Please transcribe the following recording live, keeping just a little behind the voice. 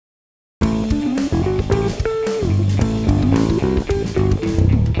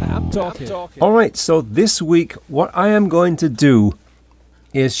Alright, so this week what I am going to do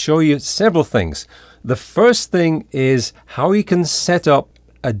is show you several things. The first thing is how you can set up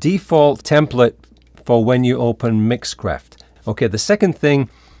a default template for when you open Mixcraft. Okay, the second thing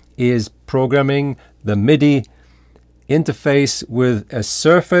is programming the MIDI interface with a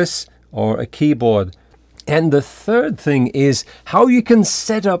surface or a keyboard. And the third thing is how you can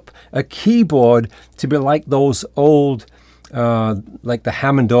set up a keyboard to be like those old, like the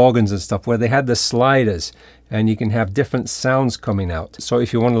Hammond organs and stuff, where they had the sliders and you can have different sounds coming out. So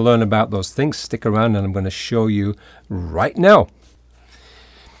if you want to learn about those things, stick around and I'm going to show you right now.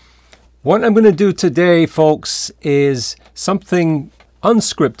 What I'm going to do today, folks, is something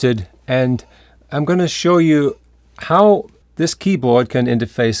unscripted, and I'm going to show you how this keyboard can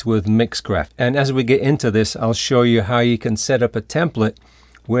interface with Mixcraft. And as we get into this, I'll show you how you can set up a template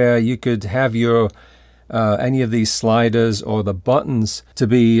where you could have your any of these sliders or the buttons to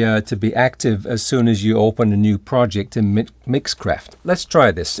be active as soon as you open a new project in Mixcraft. Let's try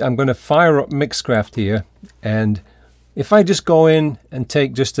this. I'm going to fire up Mixcraft here, and if I just go in and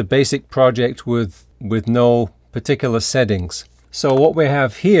take just a basic project with no particular settings. So what we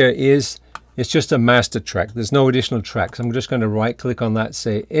have here is it's just a master track. There's no additional tracks. I'm just going to right click on that,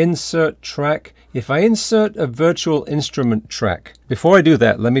 say insert track. If I insert a virtual instrument track, before I do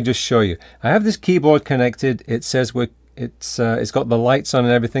that, let me just show you. I have this keyboard connected. It says it's got the lights on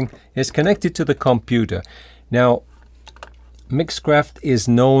and everything. It's connected to the computer. Now, Mixcraft is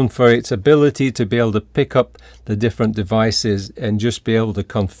known for its ability to be able to pick up the different devices and just be able to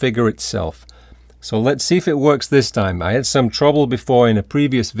configure itself. So let's see if it works this time. I had some trouble before in a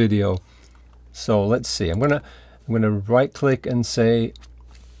previous video. So let's see. I'm gonna right click and say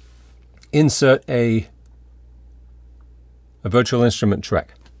insert a virtual instrument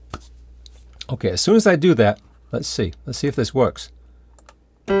track. Okay, as soon as I do that, let's see if this works.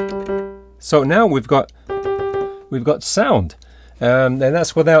 So now we've got sound, and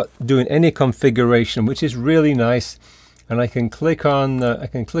that's without doing any configuration, which is really nice. And I can click on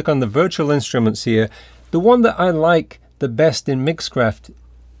the virtual instruments here. The one that I like the best in Mixcraft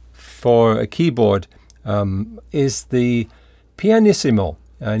for a keyboard is the pianissimo.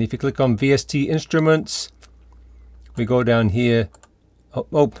 And if you click on VST instruments, we go down here.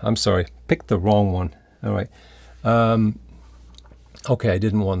 Oh, I'm sorry, picked the wrong one. All right. Okay, I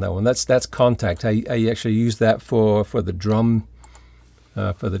didn't want that one. That's Contact. I actually use that for the drum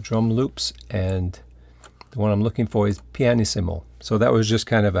loops, and the one I'm looking for is pianissimo. So that was just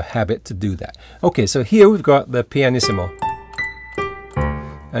kind of a habit to do that. Okay, so here we've got the pianissimo.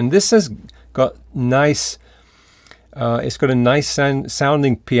 And this has got nice, it's got a nice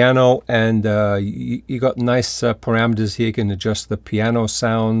sounding piano, and you got nice parameters here. You can adjust the piano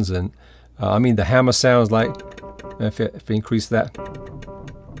sounds, and I mean the hammer sounds, like if you increase that,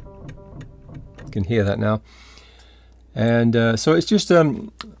 you can hear that now. And so it's just a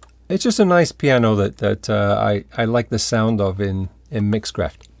nice piano that I like the sound of in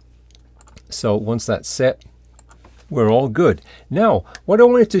Mixcraft. So once that's set, we're all good. Now, what I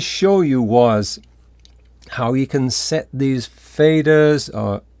wanted to show you was how you can set these faders,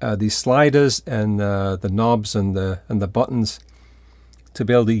 or these sliders, and the knobs and the buttons to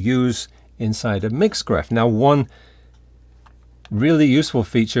be able to use inside of Mixcraft. Now, one really useful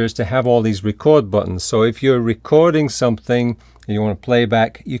feature is to have all these record buttons. So if you're recording something and you want to play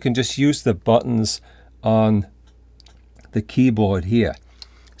back, you can just use the buttons on the keyboard here.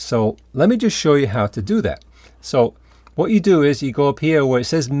 So let me just show you how to do that. So what you do is you go up here where it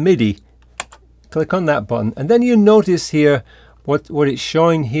says MIDI, click on that button, and then you notice here what it's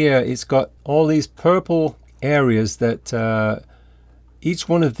showing here. It's got all these purple areas that each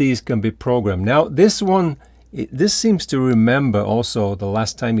one of these can be programmed. Now this one, this seems to remember also the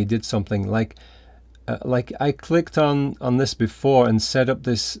last time you did something like I clicked on this before and set up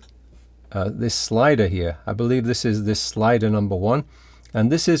this this slider here. I believe this is this slider number 1, and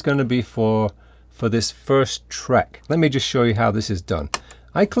this is going to be for this first track. Let me just show you how this is done.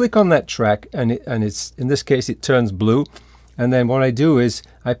 I click on that track, and it's, in this case, it turns blue, and then what I do is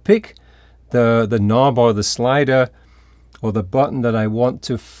I pick the knob or the slider or the button that I want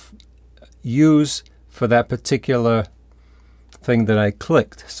to use for that particular thing that I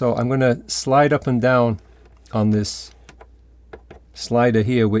clicked. So I'm going to slide up and down on this slider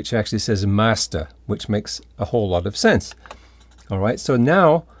here, which actually says master, which makes a whole lot of sense. All right, so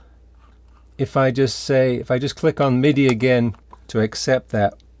now if I just click on MIDI again to accept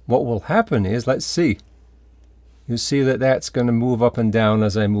that, what will happen is, let's see, you see that that's going to move up and down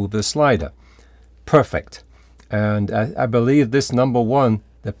as I move the slider. Perfect. And I believe this number 1,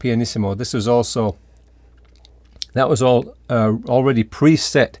 the pianissimo, this is also, that was all already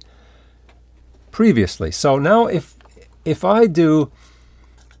preset previously. So now if I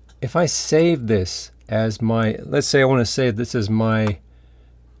save this as my, let's say I want to save this as my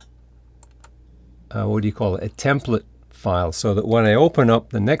what do you call it, a template file, so that when I open up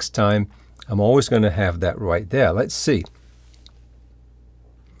the next time, I'm always going to have that right there. Let's see.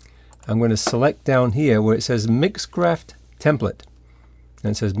 I'm going to select down here where it says Mixcraft template,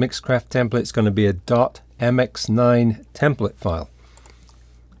 and it says Mixcraft template. It's going to be a .mx9 template file.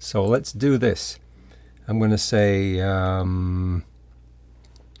 So let's do this. I'm going to say,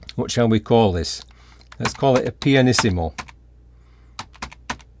 what shall we call this? Let's call it a pianissimo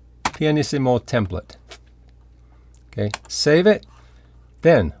template. Okay, save it.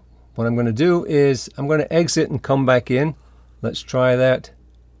 Then what I'm going to do is I'm going to exit and come back in. Let's try that.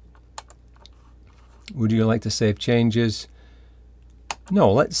 Would you like to save changes?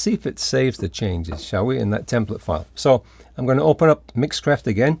 No, let's see if it saves the changes, shall we, in that template file. So I'm going to open up Mixcraft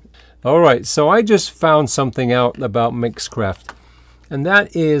again. Alright, so I just found something out about Mixcraft, and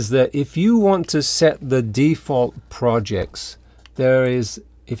that is that if you want to set the default projects, there is,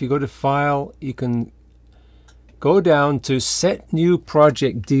 if you go to File, you can go down to Set New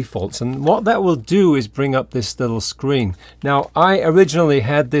Project Defaults, and what that will do is bring up this little screen. Now, I originally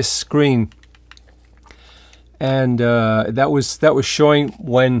had this screen, and that was showing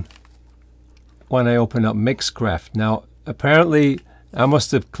when I open up Mixcraft. Now, apparently, I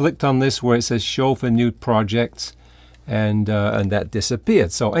must have clicked on this where it says Show for New Projects, and that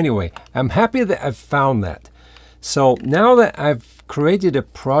disappeared. So anyway, I'm happy that I've found that. So now that I've created a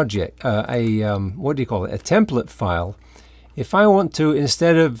project, what do you call it, a template file, if I want to,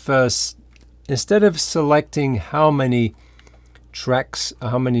 instead of selecting how many tracks,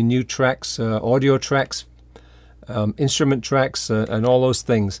 how many new tracks, audio tracks, instrument tracks, and all those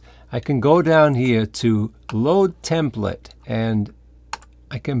things, I can go down here to Load Template, and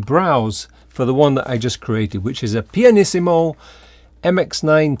I can browse for the one that I just created, which is a Pianissimo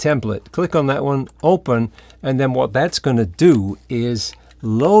MX9 template. Click on that one, open, and then what that's going to do is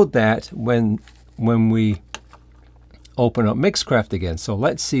load that when we open up Mixcraft again. So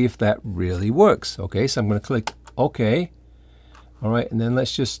let's see if that really works. Okay, so I'm going to click OK. All right, and then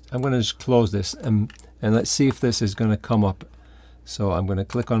I'm going to just close this, and let's see if this is going to come up. So I'm going to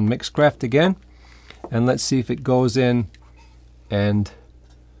click on Mixcraft again, and let's see if it goes in and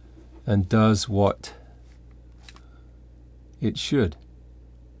does what it should.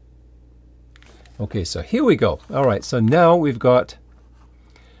 Okay, so here we go. All right, so now we've got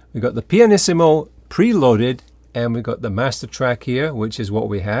the Pianissimo preloaded, and we've got the master track here, which is what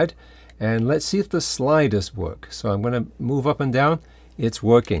we had. And let's see if the sliders work. So I'm going to move up and down. It's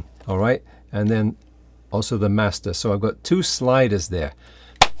working. All right, and then also the master. So I've got two sliders there.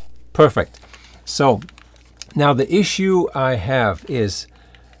 Perfect. So now the issue I have is,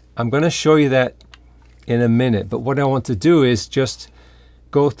 I'm going to show you that in a minute, but what I want to do is just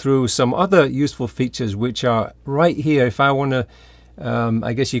go through some other useful features which are right here. If I want to,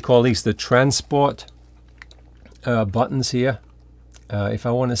 I guess you call these the transport buttons here. If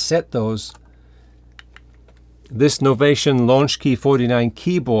I want to set those, this Novation Launch Key 49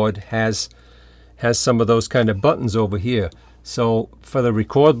 keyboard has some of those kind of buttons over here. So for the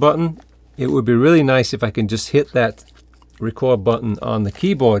record button, it would be really nice if I can just hit that record button on the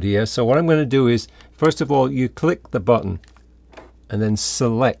keyboard here. So what I'm going to do is, first of all, you click the button and then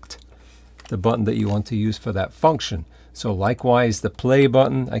select the button that you want to use for that function. So likewise, the play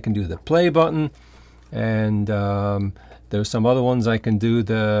button, I can do the play button, and there's some other ones I can do,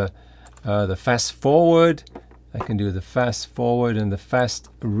 the fast forward. I can do the fast forward and the fast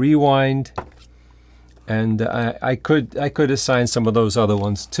rewind, and I could assign some of those other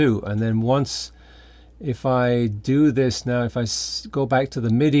ones too. And then once, if I do this now, if I go back to the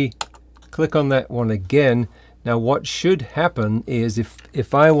MIDI, click on that one again. Now what should happen is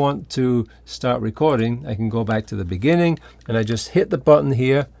if I want to start recording, I can go back to the beginning, and I just hit the button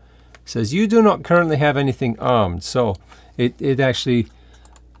here. It says you do not currently have anything armed. So it actually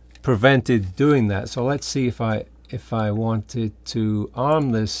prevented doing that. So let's see if I wanted to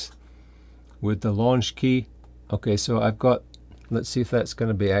arm this with the launch key. Okay, so I've got, let's see if that's going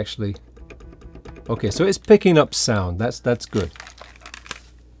to be actually, okay, so it's picking up sound. That's good.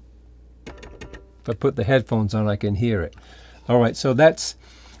 If I put the headphones on, I can hear it. All right, so that's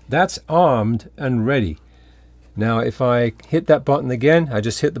armed and ready. Now if I hit that button again, I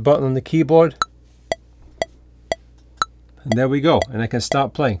just hit the button on the keyboard, and there we go, and I can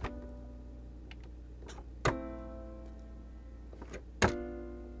start playing.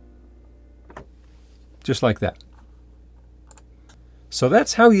 Just like that. So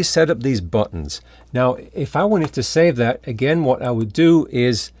that's how you set up these buttons. Now if I wanted to save that, again, what I would do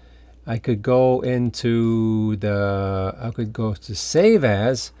is I could go into I could go to Save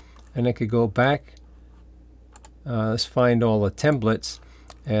As, and I could go back. Let's find all the templates,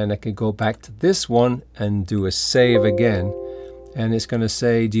 and I could go back to this one and do a save again. And it's going to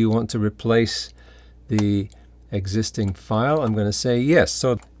say, do you want to replace the existing file? I'm going to say yes.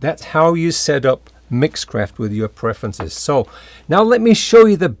 So that's how you set up Mixcraft with your preferences. So now let me show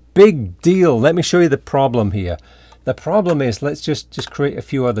you the big deal. Let me show you the problem here. The problem is, let's just create a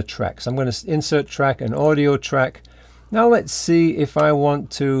few other tracks. I'm going to insert track, an audio track. Now let's see if I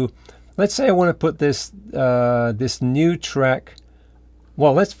want to, let's say I want to put this this new track.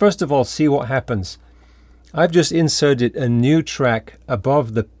 Well, let's first of all see what happens. I've just inserted a new track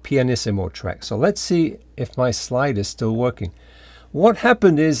above the pianissimo track. So let's see if my slider is still working. What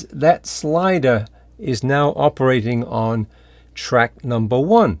happened is that slider is now operating on track number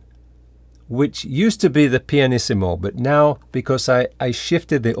 1, which used to be the pianissimo, but now because I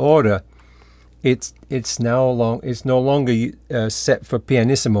shifted the order, it's no longer set for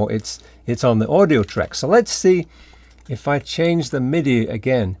pianissimo. It's on the audio track. So let's see if I change the MIDI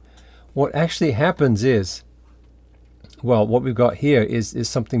again. What actually happens is, well, what we've got here is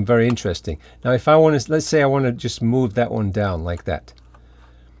something very interesting. Now, if I want to, let's say I want to just move that one down like that.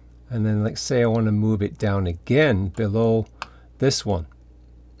 And then let's say I want to move it down again below this one.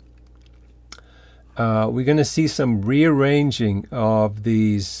 We're going to see some rearranging of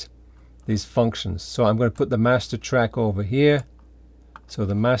these functions. So I'm going to put the master track over here. So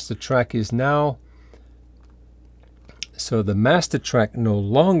the master track is now, so the master track no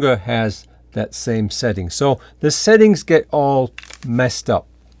longer has that same setting. So the settings get all messed up,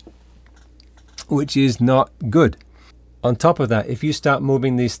 which is not good. On top of that, if you start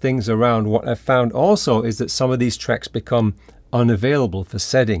moving these things around, what I've found also is that some of these tracks become unavailable for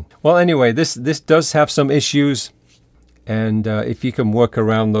setting. Well, anyway, this does have some issues, and if you can work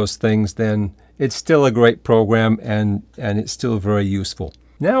around those things, then it's still a great program, and it's still very useful.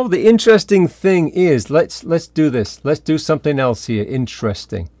 Now, the interesting thing is, let's do this. Let's do something else here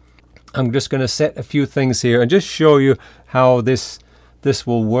interesting. I'm just going to set a few things here and just show you how this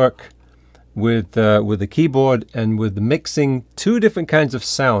will work with the keyboard and with the mixing two different kinds of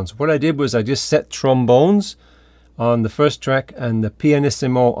sounds. What I did was I just set trombones on the first track and the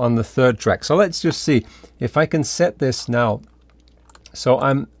pianissimo on the third track. So let's just see if I can set this now. So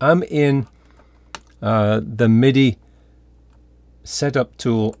I'm in the MIDI setup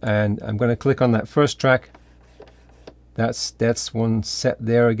tool, and I'm going to click on that first track. That's one set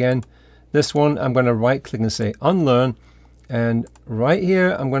there again. This one I'm going to right click and say unlearn, and right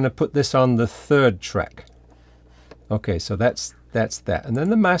here I'm going to put this on the third track. Okay, so that's that. And then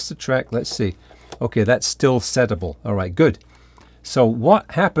the master track, let's see. Okay, that's still settable. All right, good. So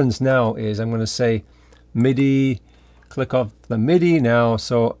what happens now is I'm going to say MIDI, click off the MIDI now.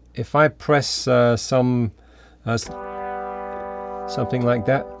 So if I press something like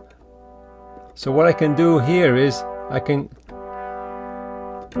that. So what I can do here is I can,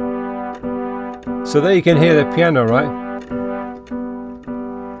 so there you can hear the piano, right?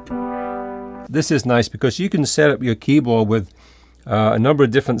 This is nice because you can set up your keyboard with a number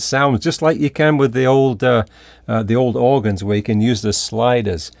of different sounds, just like you can with the old organs, where you can use the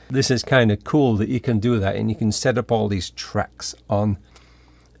sliders. This is kind of cool that you can do that, and you can set up all these tracks on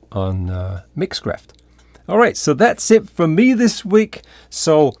Mixcraft. All right, so that's it for me this week.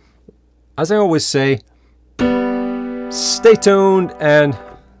 So, as I always say, stay tuned, and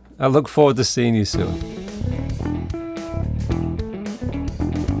I look forward to seeing you soon.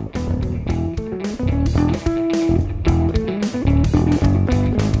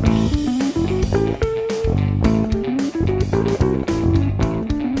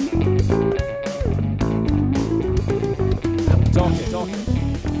 Talking.